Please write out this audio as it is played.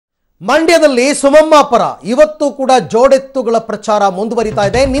ಮಂಡ್ಯದಲ್ಲಿ ಸುಮಮ್ಮ ಪರ ಇವತ್ತು ಕೂಡ ಜೋಡೆತ್ತುಗಳ ಪ್ರಚಾರ ಮುಂದುವರಿತಾ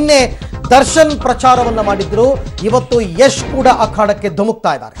ಇದೆ. ನಿನ್ನೆ ದರ್ಶನ್ ಪ್ರಚಾರವನ್ನ ಮಾಡಿದ್ರು, ಇವತ್ತು ಯಶ್ ಕೂಡ ಅಖಾಡಕ್ಕೆ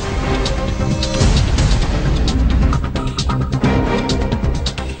ಧುಮುಕ್ತಾ ಇದ್ದಾರೆ.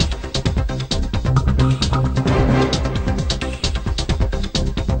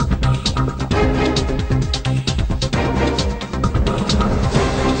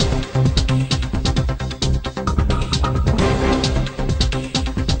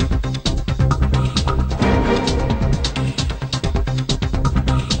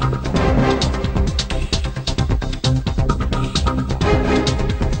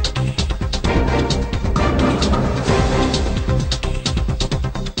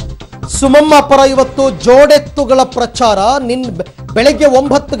 ಸುಮಮ್ಮ ಪರ ಇವತ್ತು ಜೋಡೆತ್ತುಗಳ ಪ್ರಚಾರ ಬೆಳಗ್ಗೆ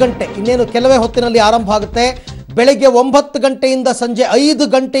 9 ಗಂಟೆ, ಇನ್ನೇನು ಕೆಲವೇ ಹೊತ್ತಿನಲ್ಲಿ ಆರಂಭ ಆಗುತ್ತೆ. ಬೆಳಗ್ಗೆ 9 ಗಂಟೆಯಿಂದ ಸಂಜೆ 5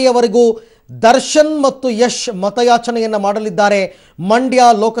 ಗಂಟೆಯವರೆಗೂ ದರ್ಶನ್ ಮತ್ತು ಯಶ್ ಮತಯಾಚನೆಯನ್ನ ಮಾಡಲಿದ್ದಾರೆ. ಮಂಡ್ಯ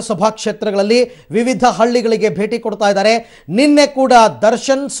ಲೋಕಸಭಾ ಕ್ಷೇತ್ರಗಳಲ್ಲಿ ವಿವಿಧ ಹಳ್ಳಿಗಳಿಗೆ ಭೇಟಿ ಕೊಡ್ತಾ ಇದ್ದಾರೆ. ನಿನ್ನೆ ಕೂಡ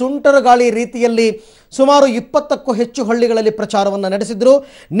ದರ್ಶನ್ ಸುಂಟರಗಾಳಿ ರೀತಿಯಲ್ಲಿ ಸುಮಾರು 20ಕ್ಕೂ ಹೆಚ್ಚು ಹಳ್ಳಿಗಳಲ್ಲಿ ಪ್ರಚಾರವನ್ನು ನಡೆಸಿದ್ರು.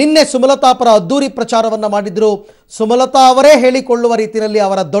 ನಿನ್ನೆ ಸುಮಲತಾ ಪರ ಅದ್ದೂರಿ ಪ್ರಚಾರವನ್ನು ಮಾಡಿದ್ರು. ಸುಮಲತಾ ಅವರೇ ಹೇಳಿಕೊಳ್ಳುವ ರೀತಿಯಲ್ಲಿ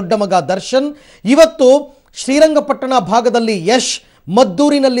ಅವರ ದೊಡ್ಡ ಮಗ ದರ್ಶನ್. ಇವತ್ತು ಶ್ರೀರಂಗಪಟ್ಟಣ ಭಾಗದಲ್ಲಿ ಯಶ್,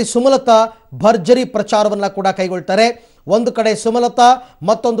 ಮದ್ದೂರಿನಲ್ಲಿ ಸುಮಲತಾ ಭರ್ಜರಿ ಪ್ರಚಾರವನ್ನು ಕೂಡ ಕೈಗೊಳ್ತಾರೆ. ಒಂದು ಕಡೆ ಸುಮಲತಾ,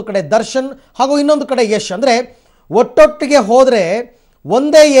 ಮತ್ತೊಂದು ಕಡೆ ದರ್ಶನ್, ಹಾಗೂ ಇನ್ನೊಂದು ಕಡೆ ಯಶ್. ಅಂದರೆ ಒಟ್ಟೊಟ್ಟಿಗೆ ಹೋದರೆ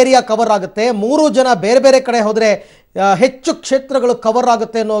ಒಂದೇ ಏರಿಯಾ ಕವರ್ ಆಗುತ್ತೆ. 3 ಜನ ಬೇರೆ ಬೇರೆ ಕಡೆ ಹೋದರೆ ಹೆಚ್ಚು ಕ್ಷೇತ್ರಗಳು ಕವರ್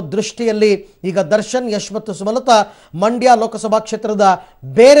ಆಗುತ್ತೆ ಅನ್ನೋ ದೃಷ್ಟಿಯಲ್ಲಿ ಈಗ ದರ್ಶನ್, ಯಶ್ ಮತ್ತು ಸುಮಲತಾ ಮಂಡ್ಯ ಲೋಕಸಭಾ ಕ್ಷೇತ್ರದ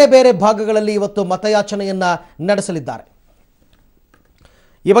ಬೇರೆ ಬೇರೆ ಭಾಗಗಳಲ್ಲಿ ಇವತ್ತು ಮತಯಾಚನೆಯನ್ನ ನಡೆಸಲಿದ್ದಾರೆ.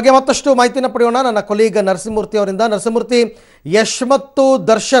 ಈ ಬಗ್ಗೆ ಮತ್ತಷ್ಟು ಮಾಹಿತಿನ ಪಡೆಯೋಣ ನನ್ನ ಕೊಲೀಗ್ ನರಸಿಂಹಮೂರ್ತಿ ಅವರಿಂದ. ನರಸಿಂಹಮೂರ್ತಿ, ಯಶ್ ಮತ್ತು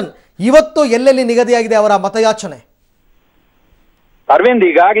ದರ್ಶನ್ ಇವತ್ತು ಎಲ್ಲೆಲ್ಲಿ ನಿಗದಿಯಾಗಿದೆ ಅವರ ಮತಯಾಚನೆ? ಅರವಿಂದ್,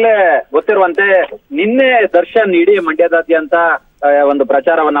 ಈಗಾಗಲೇ ಗೊತ್ತಿರುವಂತೆ ನಿನ್ನೆ ದರ್ಶನ್ ಇಡೀ ಮಂಡ್ಯದಾದ್ಯಂತ ಒಂದು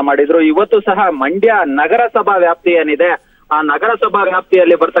ಪ್ರಚಾರವನ್ನ ಮಾಡಿದ್ರು. ಇವತ್ತು ಸಹ ಮಂಡ್ಯ ನಗರಸಭಾ ವ್ಯಾಪ್ತಿ ಏನಿದೆ, ಆ ನಗರಸಭಾ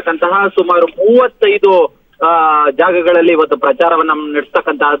ವ್ಯಾಪ್ತಿಯಲ್ಲಿ ಬರ್ತಕ್ಕಂತಹ ಸುಮಾರು 35 ಜಾಗಗಳಲ್ಲಿ ಇವತ್ತು ಪ್ರಚಾರವನ್ನ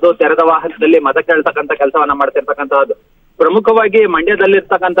ನಡೆಸ್ತಕ್ಕಂತಹದ್ದು, ತೆರೆದ ವಾಹನದಲ್ಲಿ ಮತ ಕೇಳ್ತಕ್ಕಂಥ ಕೆಲಸವನ್ನ ಮಾಡ್ತಿರ್ತಕ್ಕಂತಹದ್ದು. ಪ್ರಮುಖವಾಗಿ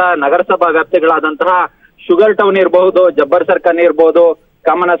ಮಂಡ್ಯದಲ್ಲಿರ್ತಕ್ಕಂತಹ ನಗರಸಭಾ ವ್ಯಾಪ್ತಿಗಳಾದಂತಹ ಶುಗರ್ ಟೌನ್ ಇರಬಹುದು, ಜಬ್ಬರ್ ಸರ್ಕಲ್ ಇರ್ಬೋದು,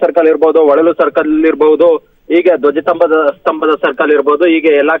 ಕಾಮನ ಸರ್ಕಲ್ ಇರ್ಬೋದು, ಒಳಲು ಸರ್ಕಲ್ ಇರ್ಬಹುದು, ಹೀಗೆ ಧ್ವಜಸ್ತಂಭದ ಸರ್ಕಲ್ ಇರ್ಬೋದು.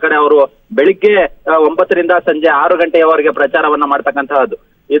 ಹೀಗೆ ಎಲ್ಲಾ ಕಡೆ ಅವರು ಬೆಳಿಗ್ಗೆ 9 ರಿಂದ ಸಂಜೆ 6 ಗಂಟೆಯವರೆಗೆ ಪ್ರಚಾರವನ್ನ ಮಾಡ್ತಕ್ಕಂತಹದ್ದು.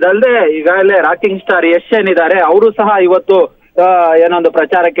 ಇದಲ್ಲದೆ ಈಗಾಗಲೇ ರಾಕಿಂಗ್ ಸ್ಟಾರ್ ಯಶ್ ಏನಿದ್ದಾರೆ, ಅವರು ಸಹ ಇವತ್ತು ಏನೊಂದು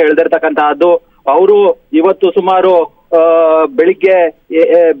ಪ್ರಚಾರಕ್ಕೆ ಇಳಿದಿರ್ತಕ್ಕಂತಹದ್ದು. ಅವರು ಇವತ್ತು ಸುಮಾರು ಬೆಳಿಗ್ಗೆ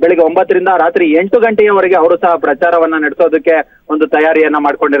 9 ರಿಂದ ರಾತ್ರಿ 8 ಗಂಟೆಯವರೆಗೆ ಅವರು ಸಹ ಪ್ರಚಾರವನ್ನ ನಡೆಸೋದಕ್ಕೆ ಒಂದು ತಯಾರಿಯನ್ನ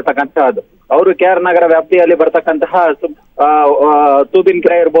ಮಾಡ್ಕೊಂಡಿರ್ತಕ್ಕಂತಹದ್ದು. ಅವರು KR ನಗರ ವ್ಯಾಪ್ತಿಯಲ್ಲಿ ಬರ್ತಕ್ಕಂತಹ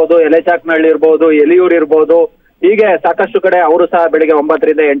ತೂಬಿನಕೆರೆ ಇರ್ಬೋದು, ಎಲೆಚಾಕ್ನಹಳ್ಳಿ ಇರ್ಬೋದು, ಎಲಿಯೂರು ಇರ್ಬೋದು, ಹೀಗೆ ಸಾಕಷ್ಟು ಕಡೆ ಅವರು ಸಹ ಬೆಳಿಗ್ಗೆ 9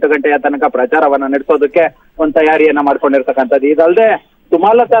 ರಿಂದ 8 ಗಂಟೆಯ ತನಕ ಪ್ರಚಾರವನ್ನ ನಡೆಸೋದಕ್ಕೆ ಒಂದು ತಯಾರಿಯನ್ನ ಮಾಡ್ಕೊಂಡಿರ್ತಕ್ಕಂಥದ್ದು. ಇದಲ್ಲದೆ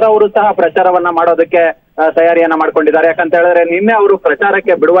ಸುಮಲತಾ ಅವರು ಸಹ ಪ್ರಚಾರವನ್ನ ಮಾಡೋದಕ್ಕೆ ತಯಾರಿಯನ್ನ ಮಾಡ್ಕೊಂಡಿದ್ದಾರೆ. ಯಾಕಂತ ಹೇಳಿದ್ರೆ ನಿನ್ನೆ ಅವರು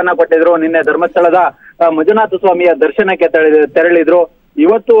ಪ್ರಚಾರಕ್ಕೆ ಬಿಡುವನ್ನ ಕೊಟ್ಟಿದ್ರು. ನಿನ್ನೆ ಧರ್ಮಸ್ಥಳದ ಮಂಜುನಾಥ ಸ್ವಾಮಿಯ ದರ್ಶನಕ್ಕೆ ತೆರಳಿದ್ರು.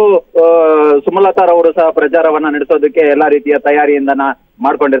 ಇವತ್ತು ಸುಮಲತಾ ಅವರು ಸಹ ಪ್ರಚಾರವನ್ನ ನಡೆಸೋದಕ್ಕೆ ಎಲ್ಲಾ ರೀತಿಯ ತಯಾರಿಯಿಂದ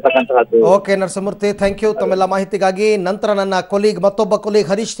ಮಾಡ್ಕೊಂಡಿರ್ತಕ್ಕಂಥದ್ದು. ಓಕೆ ನರಸಿಂಹಮೂರ್ತಿ, ಥ್ಯಾಂಕ್ ಯು ತಮ್ಮೆಲ್ಲ ಮಾಹಿತಿಗಾಗಿ. ನಂತರ ನನ್ನ ಮತ್ತೊಬ್ಬ ಕೊಲೀಗ್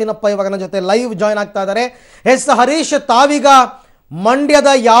ಹರೀಶ್ ತಿನ್ನಪ್ಪ ಇವಾಗ ನನ್ನ ಜೊತೆ ಲೈವ್ ಜಾಯ್ನ್ ಆಗ್ತಾ ಇದ್ದಾರೆ. ಎಸ್ ಹರೀಶ್, ತಾವೀಗ ಮಂಡ್ಯದ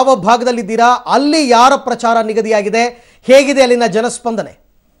ಯಾವ ಭಾಗದಲ್ಲಿದ್ದೀರಾ? ಅಲ್ಲಿ ಯಾರ ಪ್ರಚಾರ ನಿಗದಿಯಾಗಿದೆ? ಹೇಗಿದೆ ಅಲ್ಲಿನ ಜನಸ್ಪಂದನೆ?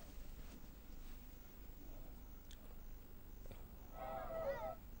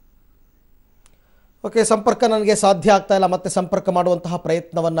 ಓಕೆ, ಸಂಪರ್ಕ ನನಗೆ ಸಾಧ್ಯ ಆಗ್ತಾ ಇಲ್ಲ, ಮತ್ತೆ ಸಂಪರ್ಕ ಮಾಡುವಂತಹ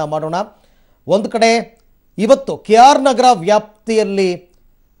ಪ್ರಯತ್ನವನ್ನು ಮಾಡೋಣ. ಒಂದು ಕಡೆ ಇವತ್ತು KR ನಗರ ವ್ಯಾಪ್ತಿಯಲ್ಲಿ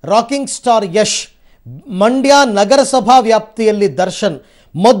ರಾಕಿಂಗ್ ಸ್ಟಾರ್ ಯಶ್, ಮಂಡ್ಯ ನಗರಸಭಾ ವ್ಯಾಪ್ತಿಯಲ್ಲಿ ದರ್ಶನ್,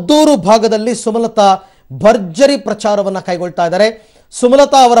 ಮದ್ದೂರು ಭಾಗದಲ್ಲಿ ಸುಮಲತಾ ಭರ್ಜರಿ ಪ್ರಚಾರವನ್ನು ಕೈಗೊಳ್ತಾ ಇದ್ದಾರೆ.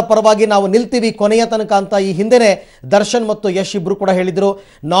 ಸುಮಲತಾ ಅವರ ಪರವಾಗಿ ನಾವು ನಿಲ್ತೀವಿ ಕೊನೆಯ ತನಕ ಅಂತ ಈ ಹಿಂದೆನೇ ದರ್ಶನ್ ಮತ್ತು ಯಶ್ ಇಬ್ಬರು ಕೂಡ ಹೇಳಿದರು.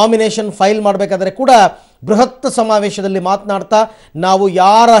 ನಾಮಿನೇಷನ್ ಫೈಲ್ ಮಾಡಬೇಕಾದ್ರೆ ಕೂಡ ಬೃಹತ್ ಸಮಾವೇಶದಲ್ಲಿ ಮಾತನಾಡ್ತಾ, ನಾವು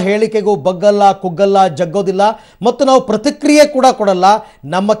ಯಾರ ಹೇಳಿಕೆಗೂ ಬಗ್ಗಲ್ಲ, ಕುಗ್ಗಲ್ಲ, ಜಗ್ಗೋದಿಲ್ಲ ಮತ್ತು ನಾವು ಪ್ರತಿಕ್ರಿಯೆ ಕೂಡ ಕೊಡಲ್ಲ,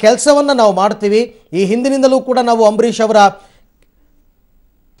 ನಮ್ಮ ಕೆಲಸವನ್ನು ನಾವು ಮಾಡ್ತೀವಿ. ಈ ಹಿಂದಿನಿಂದಲೂ ಕೂಡ ನಾವು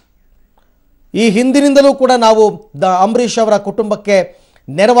ಅಂಬರೀಷ್ ಅವರ ಕುಟುಂಬಕ್ಕೆ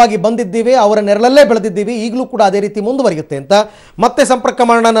ನೆರವಾಗಿ ಬಂದಿದ್ದೀವಿ, ಅವರ ನೆರಳಲ್ಲೇ ಬೆಳೆದಿದ್ದೀವಿ, ಈಗಲೂ ಕೂಡ ಅದೇ ರೀತಿ ಮುಂದುವರಿಯುತ್ತೆ ಅಂತ ಮತ್ತೆ ಸಂಪರ್ಕ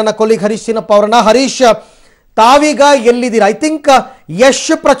ಮಾಡೋಣ ನನ್ನ ಕೊಲೀಗ್ ಹರೀಶ್ ಸಿನಪ್ಪ ಅವರನ್ನ. ಹರೀಶ್, ತಾವೀಗ ಎಲ್ಲಿದ್ದೀರಾ? ಐ ಥಿಂಕ್ ಯಶ್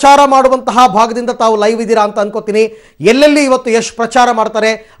ಪ್ರಚಾರ ಮಾಡುವಂತಹ ಭಾಗದಿಂದ ತಾವು ಲೈವ್ ಇದ್ದೀರಾ ಅಂತ ಅನ್ಕೋತೀನಿ. ಎಲ್ಲೆಲ್ಲಿ ಇವತ್ತು ಯಶ್ ಪ್ರಚಾರ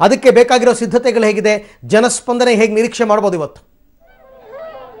ಮಾಡ್ತಾರೆ, ಅದಕ್ಕೆ ಬೇಕಾಗಿರೋ ಸಿದ್ಧತೆಗಳು ಹೇಗಿದೆ? ಜನಸ್ಪಂದನೆ ಹೇಗೆ ನಿರೀಕ್ಷೆ ಮಾಡ್ಬೋದು ಇವತ್ತು?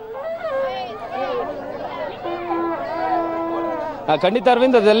 ಖಂಡಿತ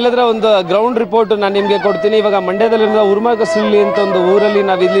ಅರವಿಂದ್, ಅದೆಲ್ಲದರ ಒಂದು ಗ್ರೌಂಡ್ ರಿಪೋರ್ಟ್ ನಾನು ನಿಮಗೆ ಕೊಡ್ತೀನಿ. ಇವಾಗ ಮಂಡ್ಯದಲ್ಲಿರುವ ಉರ್ಮಾಕಸಳ್ಳಿ ಅಂತ ಒಂದು ಊರಲ್ಲಿ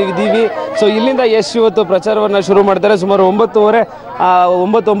ನಾವು ಇಲ್ಲಿ ಇದ್ದೀವಿ. ಸೊ ಇಲ್ಲಿಂದ ಯಶ್ ಇವತ್ತು ಪ್ರಚಾರವನ್ನು ಶುರು ಮಾಡ್ತಾರೆ. ಸುಮಾರು 9:30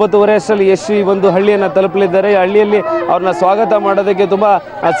 ಅಷ್ಟರಲ್ಲಿ ಯಶ್ ಈ ಒಂದು ಹಳ್ಳಿಯನ್ನು ತಲುಪಲಿದ್ದಾರೆ. ಈ ಹಳ್ಳಿಯಲ್ಲಿ ಅವ್ರನ್ನ ಸ್ವಾಗತ ಮಾಡೋದಕ್ಕೆ ತುಂಬ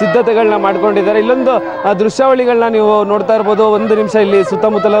ಸಿದ್ಧತೆಗಳನ್ನ ಮಾಡ್ಕೊಂಡಿದ್ದಾರೆ. ಇಲ್ಲೊಂದು ದೃಶ್ಯಾವಳಿಗಳನ್ನ ನೀವು ನೋಡ್ತಾ ಇರ್ಬೋದು. ಒಂದು ನಿಮಿಷ ಇಲ್ಲಿ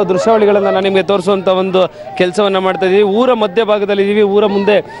ಸುತ್ತಮುತ್ತಲ ದೃಶ್ಯಾವಳಿಗಳನ್ನು ನಾನು ನಿಮಗೆ ತೋರಿಸುವಂಥ ಒಂದು ಕೆಲಸವನ್ನು ಮಾಡ್ತಾ ಇದ್ದೀವಿ. ಊರ ಮಧ್ಯಭಾಗದಲ್ಲಿ ಇದ್ದೀವಿ. ಊರ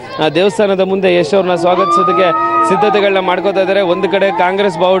ಮುಂದೆ ದೇವಸ್ಥಾನದ ಮುಂದೆ ಯಶ್ ಅವ್ರನ್ನ ಸ್ವಾಗತಿಸೋದಕ್ಕೆ ಸಿದ್ಧತೆಗಳನ್ನ ಮಾಡ್ಕೋತಾ ಇದ್ದಾರೆ. ಒಂದು ಕಡೆ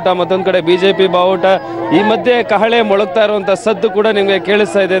ಕಾಂಗ್ರೆಸ್ ಬಾವುಟ, ಮತ್ತೊಂದು ಕಡೆ ಬಿಜೆಪಿ ಬಾವುಟ. ಈ ಮಧ್ಯೆ ಕಹಳೆ ಮೊಳಗ್ತಾ ಇರುವಂಥ ಸದ್ದು ಕೂಡ ನಿಮಗೆ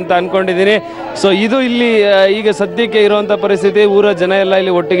ಕೇಳಿಸ್ತಾ ಇದೆ ಅಂತ ಅನ್ಕೊಂಡಿದ್ದೀನಿ. ಸೊ ಇದು ಇಲ್ಲಿ ಈಗ ಸದ್ಯಕ್ಕೆ ಇರುವಂಥ ಪರಿಸ್ಥಿತಿ. ಊರ ಜನ ಎಲ್ಲ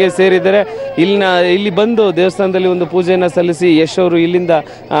ಇಲ್ಲಿ ಒಟ್ಟಿಗೆ ಸೇರಿದ್ದಾರೆ. ಇಲ್ಲಿ ಬಂದು ದೇವಸ್ಥಾನದಲ್ಲಿ ಒಂದು ಪೂಜೆಯನ್ನು ಸಲ್ಲಿಸಿ ಯಶ್ ಅವರು ಇಲ್ಲಿಂದ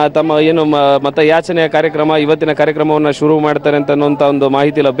ತಮ್ಮ ಏನು ಮತಯಾಚನೆಯ ಕಾರ್ಯಕ್ರಮ, ಇವತ್ತಿನ ಕಾರ್ಯಕ್ರಮವನ್ನು ಶುರು ಮಾಡ್ತಾರೆ ಅಂತ ಅನ್ನುವಂಥ ಒಂದು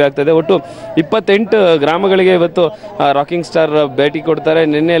ಮಾಹಿತಿ ಲಭ್ಯ ಆಗ್ತದೆ. ಒಟ್ಟು 28 ಗ್ರಾಮಗಳಿಗೆ ಇವತ್ತು ರಾಕಿಂಗ್ ಸ್ಟಾರ್ ಭೇಟಿ ಕೊಡ್ತಾರೆ.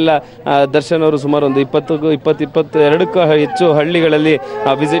 ನಿನ್ನೆ ಎಲ್ಲ ದರ್ಶನ್ ಅವರು ಸುಮಾರು ಒಂದು 22ಕ್ಕೂ ಹೆಚ್ಚು ಹಳ್ಳಿಗಳಲ್ಲಿ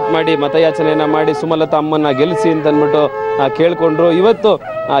ವಿಸಿಟ್ ಮಾಡಿ ಮತಯಾಚನೆಯನ್ನು ಮಾಡಿ ಸುಮಲತಾ ಅಮ್ಮನ್ನ ಗೆಲ್ಲಿಸಿ ಅಂತ ಅಂದ್ಬಿಟ್ಟು ಕೇಳ್ಕೊಂಡ್ರು. ಇವತ್ತು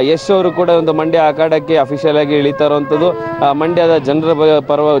ಯಶ್ ಅವರು ಕೂಡ ಒಂದು ಮಂಡ್ಯ ಅಖಾಡಕ್ಕೆ ಅಫಿಷಿಯಲ್ ಆಗಿ ಇಳಿತಾ ಇರುವಂಥದ್ದು. ಮಂಡ್ಯದ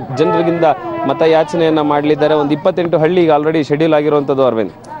ಜನರಿಗಿಂದ ಮತಯಾಚನೆಯನ್ನ ಮಾಡಲಿದ್ದಾರೆ. ಒಂದು 28 ಹಳ್ಳಿಗೆ ಆಲ್ರೆಡಿ ಶೆಡ್ಯೂಲ್ ಆಗಿರುವಂಥದ್ದು.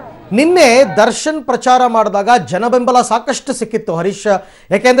 ಅರವಿಂದ್, ನಿನ್ನೆ ದರ್ಶನ್ ಪ್ರಚಾರ ಮಾಡಿದಾಗ ಜನ ಬೆಂಬಲ ಸಾಕಷ್ಟು ಸಿಕ್ಕಿತ್ತು ಹರೀಶ್.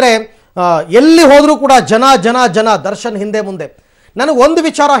 ಯಾಕೆಂದ್ರೆ ಎಲ್ಲಿ ಹೋದ್ರೂ ಕೂಡ ಜನ ಜನ ಜನ ದರ್ಶನ್ ಹಿಂದೆ ಮುಂದೆ. ನನಗೆ ಒಂದು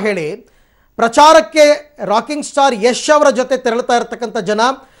ವಿಚಾರ ಹೇಳಿ, ಪ್ರಚಾರಕ್ಕೆ ರಾಕಿಂಗ್ ಸ್ಟಾರ್ ಯಶ್ ಅವರ ಜೊತೆ ತೆರಳುತ್ತಾ ಇರತಕ್ಕಂಥ ಜನ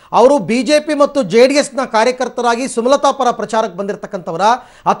ಅವರು ಬಿಜೆಪಿ ಮತ್ತು JDSನ ಕಾರ್ಯಕರ್ತರಾಗಿ ಸುಮಲತಾ ಪರ ಪ್ರಚಾರಕ್ಕೆ ಬಂದಿರತಕ್ಕಂಥವರ,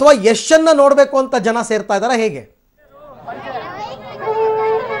 ಅಥವಾ ಯಶನ್ನ ನೋಡಬೇಕು ಅಂತ ಜನ ಸೇರ್ತಾ ಇದ್ದಾರಾ, ಹೇಗೆ?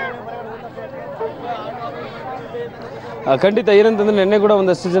 ಖಂಡಿತ ಏನಂತಂದ್ರೆ ನಿನ್ನೆ ಕೂಡ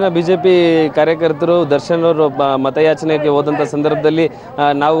ಒಂದಷ್ಟು ಜನ ಬಿಜೆಪಿ ಕಾರ್ಯಕರ್ತರು ದರ್ಶನ್ ಅವರು ಮತಯಾಚನೆಗೆ ಹೋದಂಥ ಸಂದರ್ಭದಲ್ಲಿ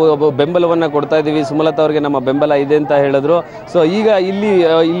ನಾವು ಬೆಂಬಲವನ್ನು ಕೊಡ್ತಾ ಇದ್ದೀವಿ, ಸುಮಲತಾ ಅವರಿಗೆ ನಮ್ಮ ಬೆಂಬಲ ಇದೆ ಅಂತ ಹೇಳಿದ್ರು. ಸೊ ಈಗ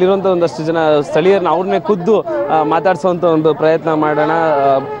ಇಲ್ಲಿರುವಂಥ ಒಂದಷ್ಟು ಜನ ಸ್ಥಳೀಯರನ್ನ ಅವ್ರನ್ನೇ ಖುದ್ದು ಮಾತಾಡಿಸುವಂಥ ಒಂದು ಪ್ರಯತ್ನ ಮಾಡೋಣ.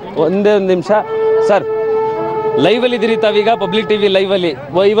 ಒಂದೇ ಒಂದು ನಿಮಿಷ ಸರ್, ಲೈವಲ್ಲಿ ಇದ್ದೀರಿ ತಾವೀಗ ಪಬ್ಲಿಕ್ ಟಿವಿ ಲೈವಲ್ಲಿ.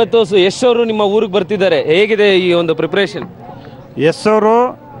 ಇವತ್ತು ಯಶ್ ಅವರು ನಿಮ್ಮ ಊರಿಗೆ ಬರ್ತಿದ್ದಾರೆ, ಹೇಗಿದೆ ಈ ಒಂದು ಪ್ರಿಪ್ರೇಷನ್? ಯಶ್ ಅವರು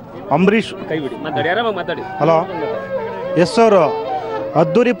ಅಂಬರೀಷ್ ಮಾತಾಡಿ. ಹಲೋ, ಯಶ್ ಅವರು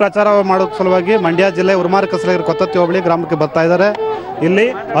ಅದ್ದೂರಿ ಪ್ರಚಾರ ಮಾಡೋ ಸಲುವಾಗಿ ಮಂಡ್ಯ ಜಿಲ್ಲೆ ಉರ್ಮಾಕಸಳ್ಳಿ ಕೊತ್ತತ್ತಿ ಹೋಬಳಿ ಗ್ರಾಮಕ್ಕೆ ಬರ್ತಾ ಇದ್ದಾರೆ. ಇಲ್ಲಿ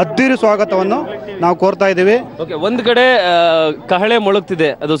ಅದ್ದೂರಿ ಸ್ವಾಗತವನ್ನು ನಾವು ಕೋರ್ತಾ ಇದ್ದೀವಿ. ಓಕೆ, ಒಂದು ಕಡೆ ಕಹಳೆ ಮೊಳಗ್ತಿದೆ,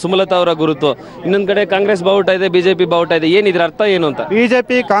 ಅದು ಸುಮಲತಾ ಅವರ ಗುರುತು. ಇನ್ನೊಂದು ಕಡೆ ಕಾಂಗ್ರೆಸ್ ಬಾವುಟ ಇದೆ, ಬಿಜೆಪಿ ಬಾವುಟ ಇದೆ. ಏನಿದ್ರ ಅರ್ಥ ಏನು ಅಂತ?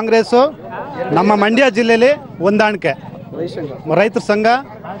 ಬಿಜೆಪಿ ಕಾಂಗ್ರೆಸ್ ನಮ್ಮ ಮಂಡ್ಯ ಜಿಲ್ಲೆಯಲ್ಲಿ ಹೊಂದಾಣಿಕೆ, ರೈತರ ಸಂಘ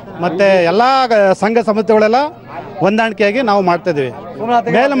ಮತ್ತೆ ಎಲ್ಲ ಸಂಘ ಸಂಸ್ಥೆಗಳೆಲ್ಲ ಹೊಂದಾಣಿಕೆಯಾಗಿ ನಾವು ಮಾಡ್ತಾ ಇದ್ದೀವಿ.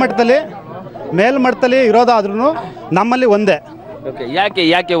 ಮೇಲ್ಮಟ್ಟದಲ್ಲಿ ಇರೋದಾದ್ರೂ ನಮ್ಮಲ್ಲಿ ಒಂದೇ.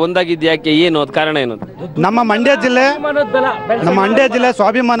 ಯಾಕೆ ಒಂದಾಗಿದ್ದು, ಯಾಕೆ, ಏನು ಅದು ಕಾರಣ ಏನು? ನಮ್ಮ ಮಂಡ್ಯ ಜಿಲ್ಲೆ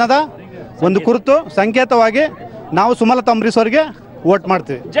ಸ್ವಾಭಿಮಾನದ ಒಂದು ಕುರಿತು ಸಂಕೇತವಾಗಿ ನಾವು ಸುಮಲತಾ ಅಂಬರೀಶ್ ಅವರಿಗೆ ವೋಟ್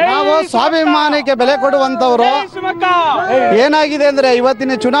ಮಾಡ್ತೀವಿ. ನಾವು ಸ್ವಾಭಿಮಾನಕ್ಕೆ ಬೆಲೆ ಕೊಡುವಂತವ್ರು. ಏನಾಗಿದೆ ಅಂದ್ರೆ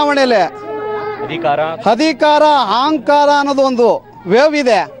ಇವತ್ತಿನ ಚುನಾವಣೆಯಲ್ಲಿ ಅಧಿಕಾರ ಅಹಂಕಾರ ಅನ್ನೋದು ಒಂದು ವೇವ್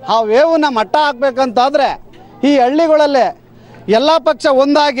ಇದೆ. ಆ ವೇವ್ನ ಮಟ್ಟ ಹಾಕ್ಬೇಕಂತಾದ್ರೆ ಈ ಹಳ್ಳಿಗಳಲ್ಲೇ ಎಲ್ಲ ಪಕ್ಷ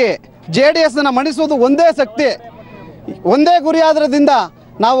ಒಂದಾಗಿ JDSನ ಮಣಿಸುವುದು ಒಂದೇ ಶಕ್ತಿ, ಒಂದೇ ಗುರಿ. ಆದ್ರಿಂದ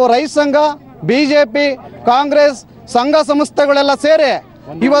ನಾವು ರೈತ ಸಂಘ, ಬಿಜೆಪಿ, ಕಾಂಗ್ರೆಸ್, ಸಂಘ ಸಂಸ್ಥೆಗಳೆಲ್ಲ ಸೇರಿ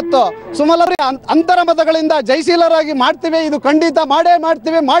ಇವತ್ತು ಸುಮಲತಾ ಅಂತರ ಮತಗಳಿಂದ ಜಯಶೀಲರಾಗಿ ಮಾಡ್ತೀವಿ. ಇದು ಖಂಡಿತ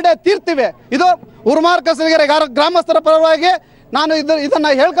ಮಾಡೇ ತೀರ್ತೀವಿ. ಇದು ಉರ್ಮಾಕಸಳ್ಳಿ ಗ್ರಾಮಸ್ಥರ ಪರವಾಗಿ ನಾನು ಇದನ್ನ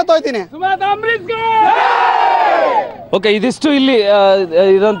ಹೇಳ್ಕೊತಾ ಇದ್ದೀನಿ. ಓಕೆ, ಇದಿಷ್ಟು ಇಲ್ಲಿ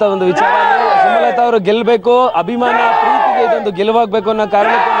ಇರುವಂತ ಒಂದು ವಿಚಾರ. ಸುಮಲತಾ ಅವರು ಗೆಲ್ಲಬೇಕು, ಅಭಿಮಾನ ಪ್ರೀತಿಗೆ ಇದೊಂದು ಗೆಲುವಾಗಬೇಕು ಅನ್ನೋ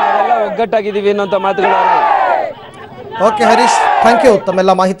ಕಾರಣಕ್ಕೆ ನಾವೆಲ್ಲ ಒಗ್ಗಟ್ಟಾಗಿದ್ದೀವಿ ಅನ್ನೋಂಥ ಮಾತುಗಳು. ಓಕೆ ಹರೀಶ್, ಥ್ಯಾಂಕ್ ಯು,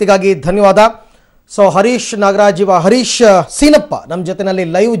 ತಮ್ಮೆಲ್ಲ ಮಾಹಿತಿಗಾಗಿ ಧನ್ಯವಾದ. ಸೊ ಹರೀಶ್ ನಾಗರಾಜ್, ಹರೀಶ್ ಸೀನಪ್ಪ ನಮ್ಮ ಜೊತೆನಲ್ಲಿ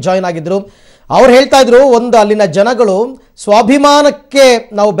ಲೈವ್ ಜಾಯ್ನ್ ಆಗಿದ್ರು. ಅವ್ರು ಹೇಳ್ತಾ ಇದ್ರು, ಒಂದು ಅಲ್ಲಿನ ಜನಗಳು ಸ್ವಾಭಿಮಾನಕ್ಕೆ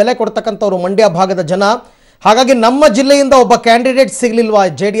ನಾವು ಬೆಲೆ ಕೊಡ್ತಕ್ಕಂಥವ್ರು ಮಂಡ್ಯ ಭಾಗದ ಜನ. ಹಾಗಾಗಿ ನಮ್ಮ ಜಿಲ್ಲೆಯಿಂದ ಒಬ್ಬ ಕ್ಯಾಂಡಿಡೇಟ್ ಸಿಗಲಿಲ್ವಾ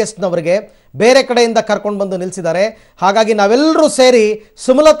JDSನವರಿಗೆ, ಬೇರೆ ಕಡೆಯಿಂದ ಕರ್ಕೊಂಡು ಬಂದು ನಿಲ್ಲಿಸಿದ್ದಾರೆ. ಹಾಗಾಗಿ ನಾವೆಲ್ಲರೂ ಸೇರಿ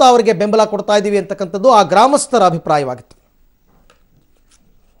ಸುಮಲತಾ ಅವರಿಗೆ ಬೆಂಬಲ ಕೊಡ್ತಾ ಇದ್ದೀವಿ ಅಂತಕ್ಕಂಥದ್ದು ಆ ಗ್ರಾಮಸ್ಥರ ಅಭಿಪ್ರಾಯವಾಗಿತ್ತು.